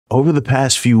Over the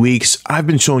past few weeks, I've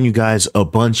been showing you guys a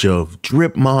bunch of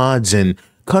drip mods and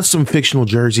custom fictional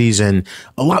jerseys, and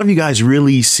a lot of you guys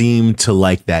really seem to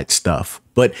like that stuff.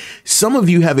 But some of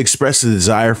you have expressed a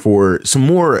desire for some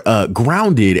more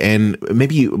grounded and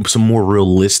maybe some more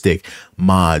realistic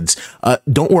mods.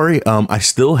 Don't worry, I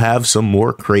still have some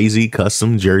more crazy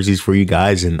custom jerseys for you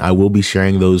guys, and I will be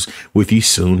sharing those with you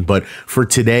soon. But for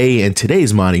today and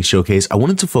today's modding showcase, I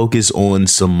wanted to focus on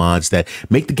some mods that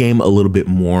make the game a little bit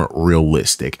more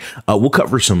realistic. We'll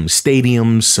cover some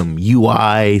stadiums, some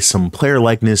UI, some player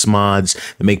likeness mods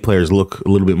that make players look a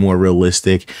little bit more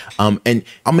realistic. And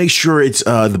I'll make sure it's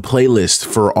the playlist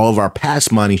for all of our past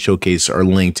modding showcase are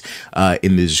linked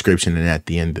in the description and at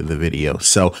the end of the video.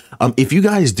 So if you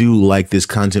guys do like this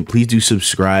content, please do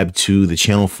subscribe to the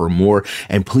channel for more,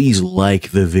 and please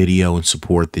like the video and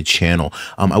support the channel.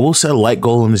 I will set a like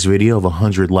goal in this video of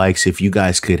 100 likes. If you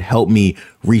guys could help me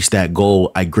reach that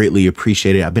goal, I greatly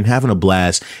appreciate it. I've been having a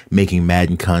blast making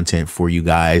Madden content for you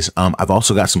guys. I've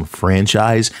also got some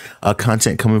franchise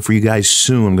content coming for you guys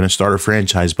soon. I'm going to start a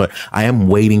franchise, but I am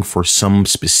waiting for some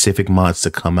specific mods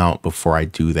to come out before I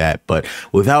do that. But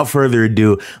without further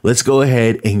ado, let's go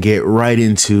ahead and get right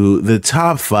into the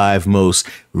top 5 most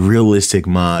realistic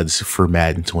mods for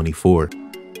Madden 24.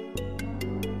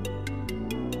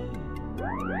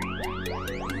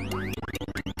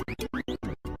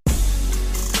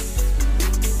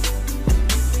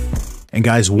 And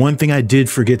guys, one thing I did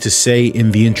forget to say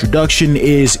in the introduction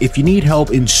is if you need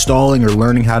help installing or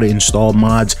learning how to install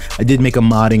mods, I did make a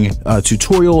modding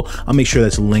tutorial. I'll make sure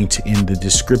that's linked in the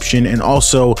description. And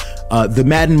also the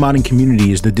Madden modding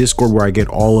community is the Discord where I get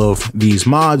all of these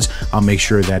mods. I'll make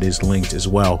sure that is linked as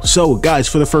well. So guys,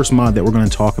 for the first mod that we're going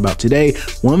to talk about today,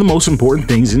 one of the most important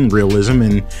things in realism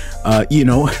and, you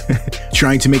know,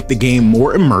 trying to make the game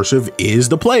more immersive is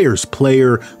the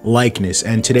player likeness.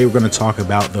 And today we're going to talk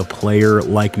about the player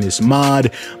likeness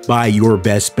mod by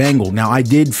UrBestBengal. Now, I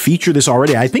did feature this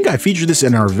already. I think I featured this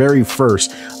in our very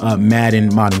first Madden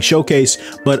modding showcase,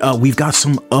 but we've got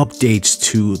some updates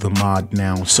to the mod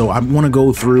now. So I want to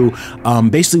go through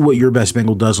basically what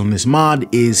UrBestBengal does on this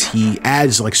mod is he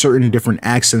adds like certain different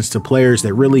accents to players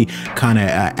that really kind of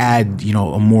add, you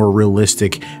know, a more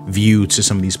realistic view to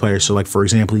some of these players. So like, for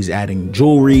example, he's adding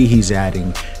jewelry, he's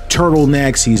adding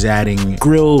turtlenecks, he's adding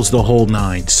grills, the whole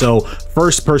nine. So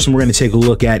first person we're going to take a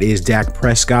look at is Dak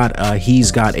Prescott.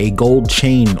 He's got a gold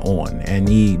chain on, and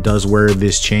he does wear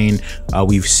this chain.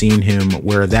 We've seen him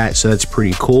wear that, so that's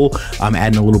pretty cool. I'm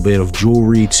adding a little bit of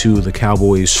jewelry to the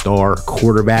Cowboys star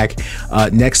quarterback.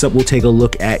 Next up, we'll take a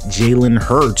look at Jalen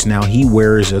Hurts. Now he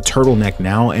wears a turtleneck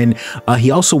now, and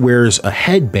he also wears a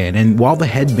headband. And while the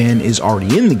headband is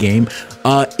already in the game,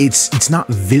 it's not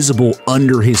visible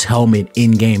under his helmet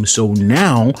in game. So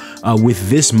now with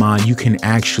this mod, you can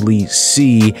actually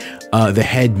see the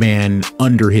headband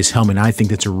under his helmet. I think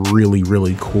that's a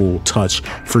really cool touch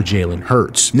for Jalen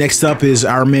Hurts. Next up is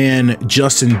our man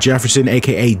Justin Jefferson,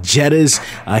 aka Jettas.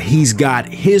 He's got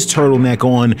his turtleneck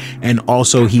on, and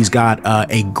also he's got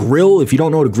a grill. If you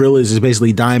don't know what a grill is, it's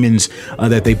basically diamonds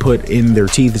that they put in their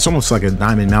teeth. It's almost like a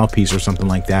diamond mouthpiece or something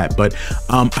like that. But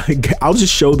I'll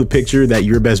just show the picture that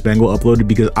UrBestBengal uploaded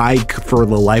because I, for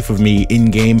the life of me, in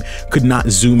game could not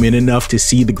zoom in enough to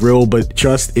see the grill. But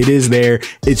trust, it is there.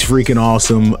 It's freaking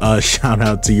awesome. Shout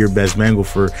out to UrBestBengal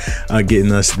for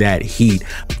getting us that heat.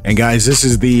 And guys, this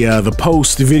is the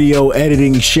post video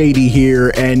editing Shady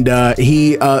here, and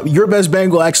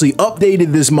UrBestBengal actually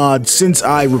updated this mod since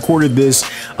I recorded this,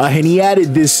 and he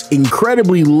added this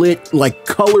incredibly lit, like,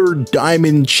 colored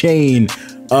diamond chain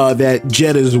that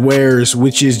Jettas wears,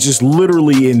 which is just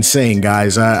literally insane,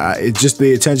 guys. It's just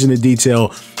the attention to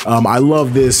detail. I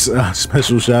love this.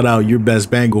 Special shout out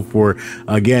UrBestBengal for,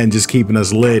 again, just keeping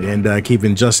us lit and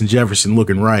keeping Justin Jefferson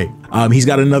looking right. He's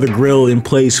got another grill in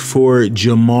place for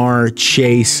Jamar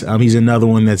Chase. He's another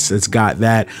one that's got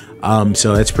that.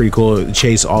 So that's pretty cool.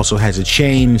 Chase also has a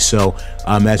chain, so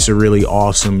that's a really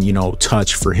awesome, you know,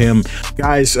 touch for him.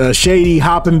 Guys, Shady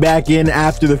hopping back in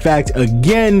after the fact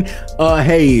again.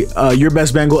 Hey,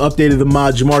 UrBestBengal updated the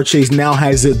mod. Jamar Chase now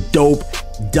has a dope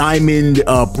diamond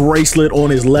bracelet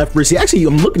on his left wrist. Actually,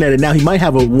 I'm looking at it now, he might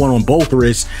have one on both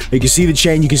wrists. You can see the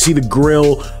chain, you can see the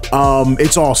grill.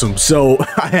 It's awesome. So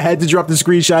I had to drop the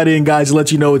screenshot in, guys, to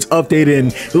let you know it's updated,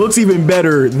 and it looks even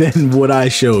better than what I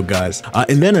showed, guys.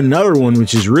 And then another one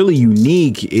which is really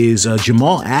unique is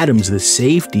Jamal Adams, the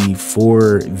safety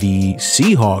for the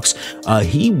Seahawks.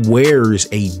 He wears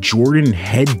a Jordan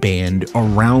headband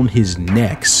around his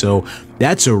neck. So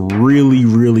That's a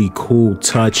really cool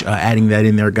touch, adding that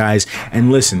in there, guys.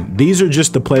 And listen, these are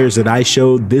just the players that I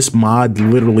showed. This mod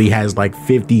literally has like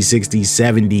 50, 60,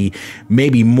 70,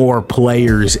 maybe more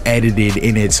players edited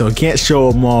in it, so I can't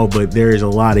show them all, but there is a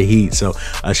lot of heat. So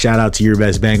shout out to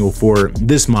UrBestBengal for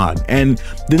this mod. And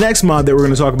the next mod that we're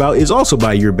going to talk about is also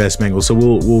by UrBestBengal, so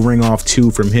we'll ring off two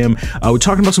from him. We're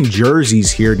talking about some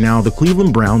jerseys here. Now, the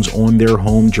Cleveland Browns on their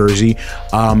home jersey,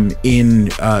 in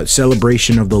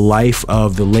celebration of the life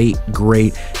of the late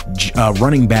great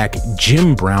running back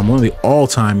Jim Brown, one of the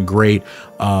all-time great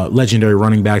legendary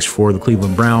running backs for the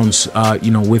Cleveland Browns.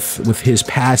 You know, with his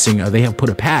passing, they have put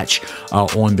a patch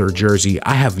on their jersey.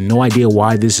 I have no idea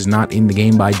why this is not in the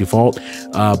game by default,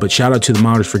 but shout out to the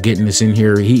modders for getting this in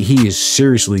here. He is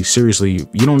seriously,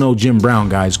 you don't know Jim Brown,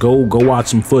 guys, go watch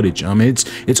some footage. I mean,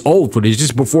 it's old footage,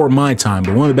 just before my time,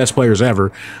 but one of the best players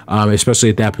ever, especially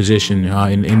at that position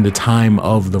in the time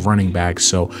of the running backs.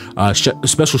 So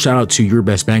special shout out to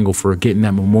UrBestBengal for getting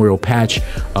that memorial patch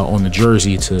on the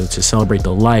jersey to celebrate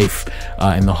the life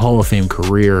and the Hall of Fame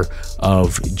career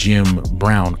of Jim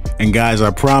Brown. And guys,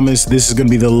 I promise this is gonna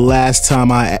be the last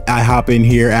time I hop in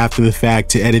here after the fact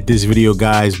to edit this video,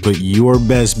 guys, but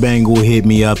UrBestBengal hit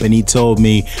me up and he told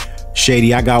me,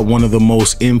 Shady, I got one of the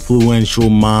most influential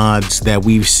mods that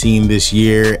we've seen this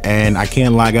year, and I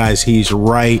can't lie, guys, he's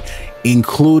right.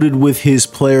 Included with his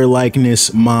player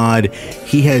likeness mod,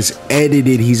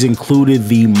 he's included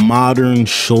the modern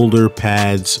shoulder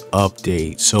pads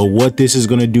update. So what this is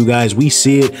going to do, guys, we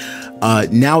see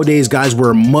it nowadays, guys,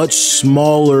 wear much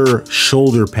smaller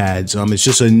shoulder pads. It's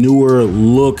just a newer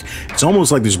look. It's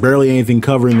almost like there's barely anything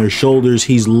covering their shoulders.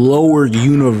 He's lowered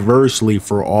universally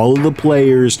for all of the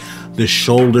players the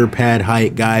shoulder pad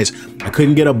height, guys. I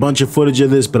couldn't get a bunch of footage of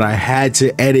this, but I had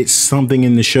to edit something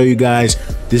in to show you guys.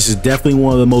 This is definitely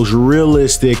one of the most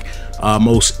realistic,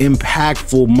 most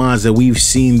impactful mods that we've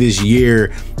seen this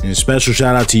year. And a special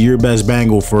shout out to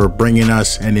UrBestBengal for bringing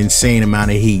us an insane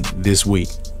amount of heat this week.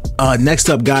 Next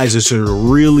up, guys, is a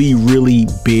really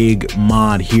big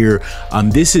mod here.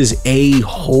 This is A.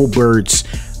 Holbert's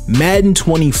Madden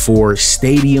 24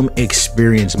 Stadium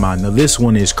Experience mod. Now, this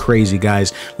one is crazy,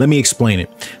 guys. Let me explain it.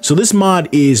 So this mod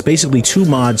is basically two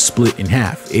mods split in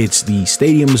half. It's the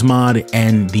Stadiums mod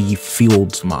and the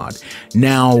Fields mod.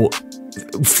 Now,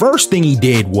 first thing he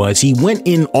did was he went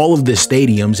in all of the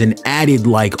stadiums and added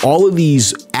like all of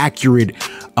these accurate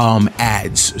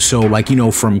ads. So like, you know,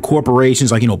 from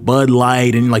corporations like, you know, Bud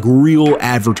Light, and like real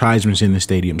advertisements in the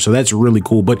stadium. So that's really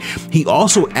cool. But he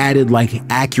also added like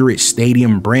accurate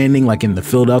stadium branding, like in the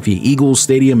Philadelphia Eagles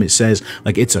stadium, it says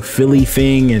like it's a Philly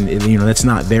thing, and you know, that's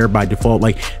not there by default.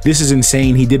 Like, this is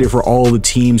insane. He did it for all the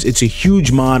teams. It's a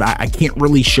huge mod. I can't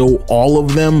really show all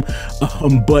of them,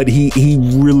 but he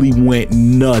really went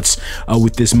nuts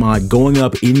with this mod, going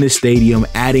up in the stadium,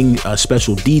 adding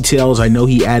special details. I know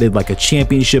he added like a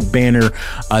championship banner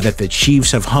that the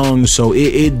Chiefs have hung. So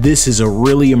this is a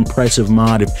really impressive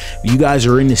mod. If you guys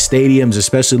are in the stadiums,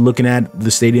 especially looking at the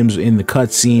stadiums in the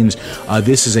cutscenes,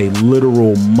 this is a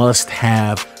literal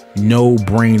must-have,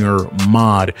 no-brainer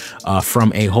mod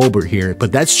from A. Holbert here.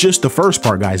 But that's just the first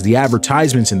part, guys. The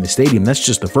advertisements in the stadium, that's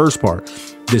just the first part.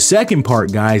 The second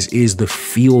part, guys, is the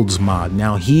Fields mod.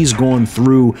 Now, he's gone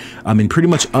through and pretty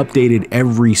much updated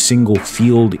every single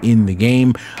field in the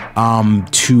game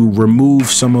to remove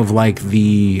some of like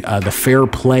the fair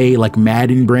play, like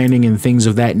Madden branding and things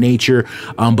of that nature,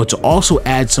 but to also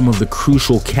add some of the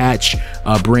crucial catch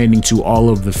branding to all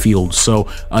of the fields. So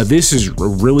this is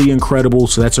really incredible.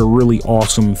 So that's a really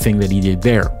awesome thing that he did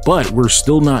there. But we're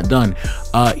still not done.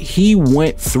 He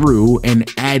went through and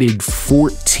added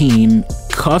 14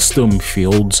 custom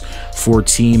fields for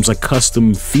teams, like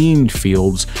custom themed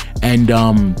fields. And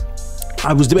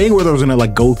I was debating whether I was gonna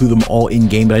like go through them all in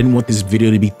game, but I didn't want this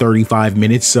video to be 35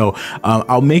 minutes, so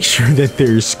I'll make sure that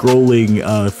they're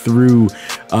scrolling through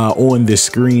on the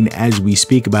screen as we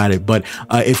speak about it. But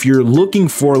if you're looking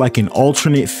for like an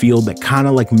alternate field that kind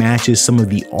of like matches some of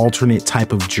the alternate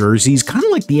type of jerseys, kind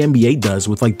of like the NBA does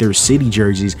with like their city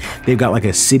jerseys, they've got like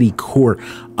a city court.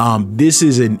 This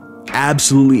is an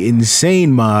absolutely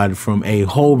insane mod from A.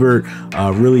 Holbert.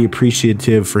 Really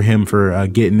appreciative for him for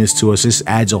getting this to us. This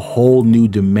adds a whole new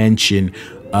dimension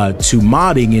to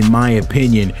modding, in my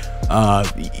opinion.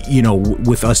 you know,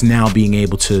 with us now being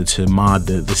able to mod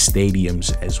the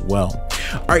stadiums as well.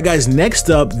 All right, guys, next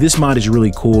up, this mod is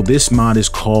really cool. This mod is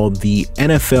called the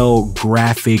NFL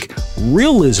Graphic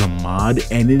Realism mod,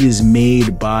 and it is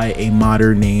made by a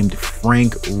modder named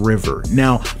Frank River.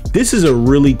 Now, this is a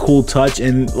really cool touch,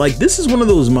 and like, this is one of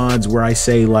those mods where I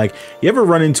say, like, you ever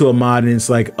run into a mod and it's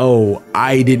like, oh,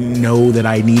 I didn't know that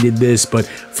I needed this. But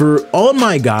for all of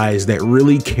my guys that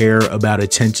really care about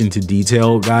attention to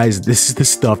detail, guys, this is the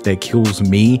stuff that kills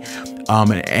me.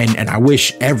 And I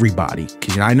wish everybody,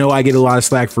 because I know I get a lot of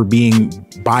slack for being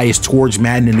biased towards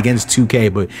Madden and against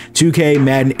 2K, but 2K,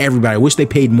 Madden, everybody, I wish they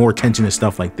paid more attention to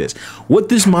stuff like this. What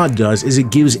this mod does is it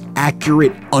gives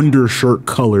accurate undershirt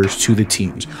colors to the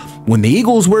teams. When the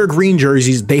Eagles wear green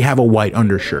jerseys, they have a white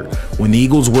undershirt. When the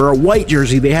Eagles wear a white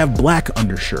jersey, they have black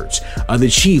undershirts. The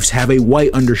Chiefs have a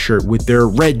white undershirt with their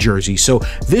red jersey. So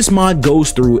this mod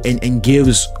goes through and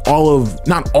gives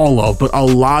not all of, but a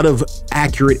lot of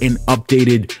accurate and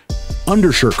updated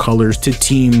undershirt colors to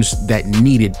teams that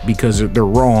need it because they're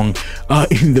wrong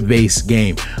in the base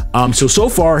game. So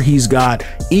far he's got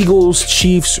Eagles,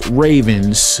 Chiefs,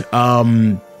 Ravens,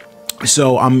 and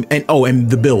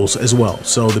the Bills as well.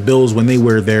 So the Bills, when they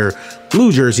wear their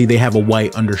blue jersey, they have a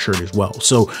white undershirt as well.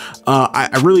 So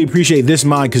I really appreciate this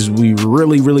mod because we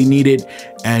really need it,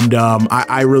 and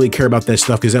I really care about that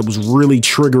stuff because that was really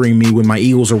triggering me when my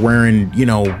Eagles are wearing, you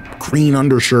know, green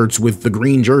undershirts with the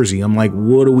green jersey. I'm like,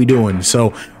 what are we doing?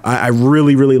 So I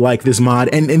really like this mod,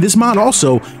 and this mod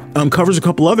also covers a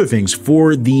couple other things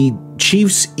for the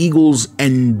Chiefs, Eagles,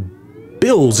 and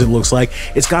Bills. It looks like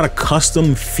it's got a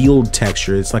custom field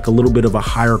texture. It's like a little bit of a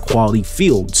higher quality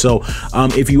field. So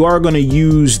if you are going to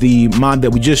use the mod that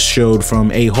we just showed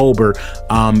from A. Holber,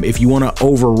 if you want to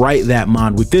overwrite that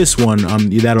mod with this one,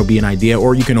 that'll be an idea.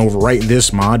 Or you can overwrite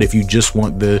this mod if you just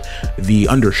want the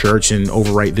undershirts and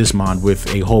overwrite this mod with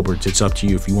A. Holbert. It's up to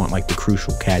you if you want like the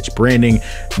crucial catch branding.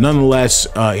 Nonetheless,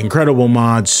 incredible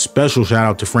mods. Special shout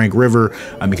out to Frank River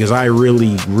because I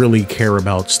really care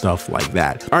about stuff like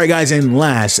that. All right, guys, and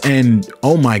last, and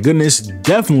oh my goodness,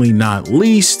 definitely not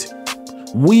least,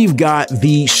 we've got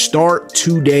the Start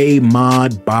Today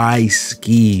mod by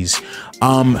Skeez.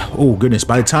 Oh goodness,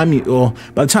 by the time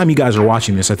you guys are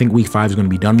watching this, I think week 5 is going to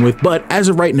be done with, but as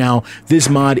of right now, this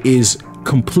mod is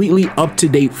completely up to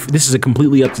date. This is a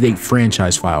completely up to date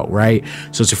franchise file, right?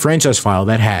 So it's a franchise file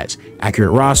that has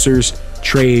accurate rosters,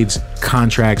 trades,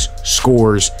 contracts,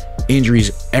 scores,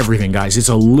 injuries, everything, guys. It's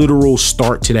a literal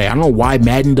Start Today. I don't know why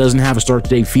Madden doesn't have a Start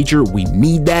Today feature. We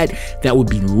need that. That would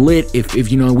be lit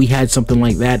if you know, we had something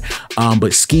like that.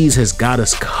 But Skeez has got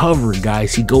us covered,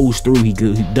 guys. He goes through, he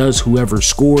does whoever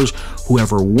scores,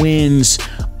 whoever wins.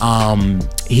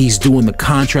 He's doing the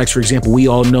contracts. For example, we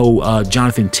all know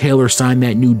Jonathan Taylor signed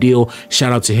that new deal.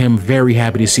 Shout out to him. Very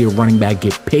happy to see a running back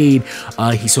get paid.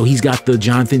 So he's got the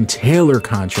Jonathan Taylor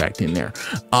contract in there.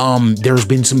 There's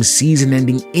been some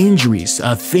season-ending injuries.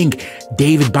 Think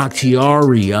David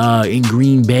Bakhtiari in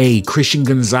Green Bay, Christian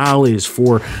Gonzalez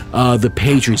for the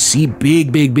Patriots. See,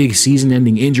 big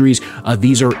season-ending injuries.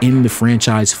 These are in the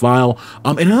franchise file.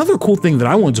 And another cool thing that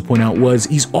I wanted to point out was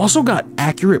he's also got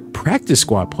accurate practice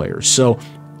squad players. So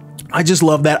I just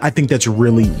love that. I think that's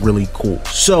really cool.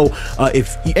 So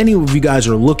if any of you guys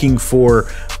are looking for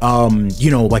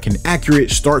you know, like an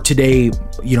accurate Start Today,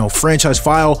 you know, franchise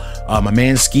file, my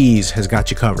man Skeez has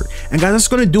got you covered. And guys, that's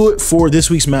going to do it for this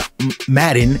week's Madden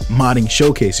modding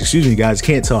showcase. Excuse me, guys,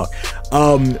 can't talk.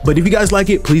 But if you guys like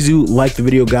it, please do like the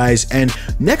video, guys. And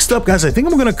next up, guys, I think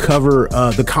I'm going to cover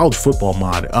the college football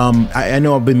mod. I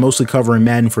know I've been mostly covering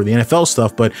Madden for the NFL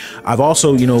stuff, but I've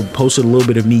also, you know, posted a little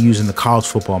bit of me using the college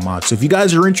football mod. So if you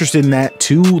guys are interested in that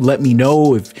too, let me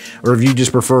know. Or if you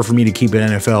just prefer for me to keep it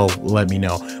NFL, let me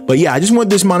know. But yeah, I just want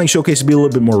this modding showcase to be a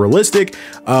little bit more realistic,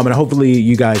 and hopefully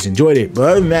you guys enjoyed it. But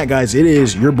other than that, guys, it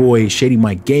is your boy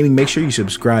ShadyMikeGaming. Make sure you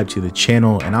subscribe to the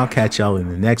channel, and I'll catch y'all in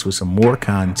the next with some more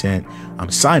content.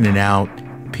 I'm signing out.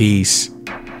 Peace.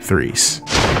 Threes.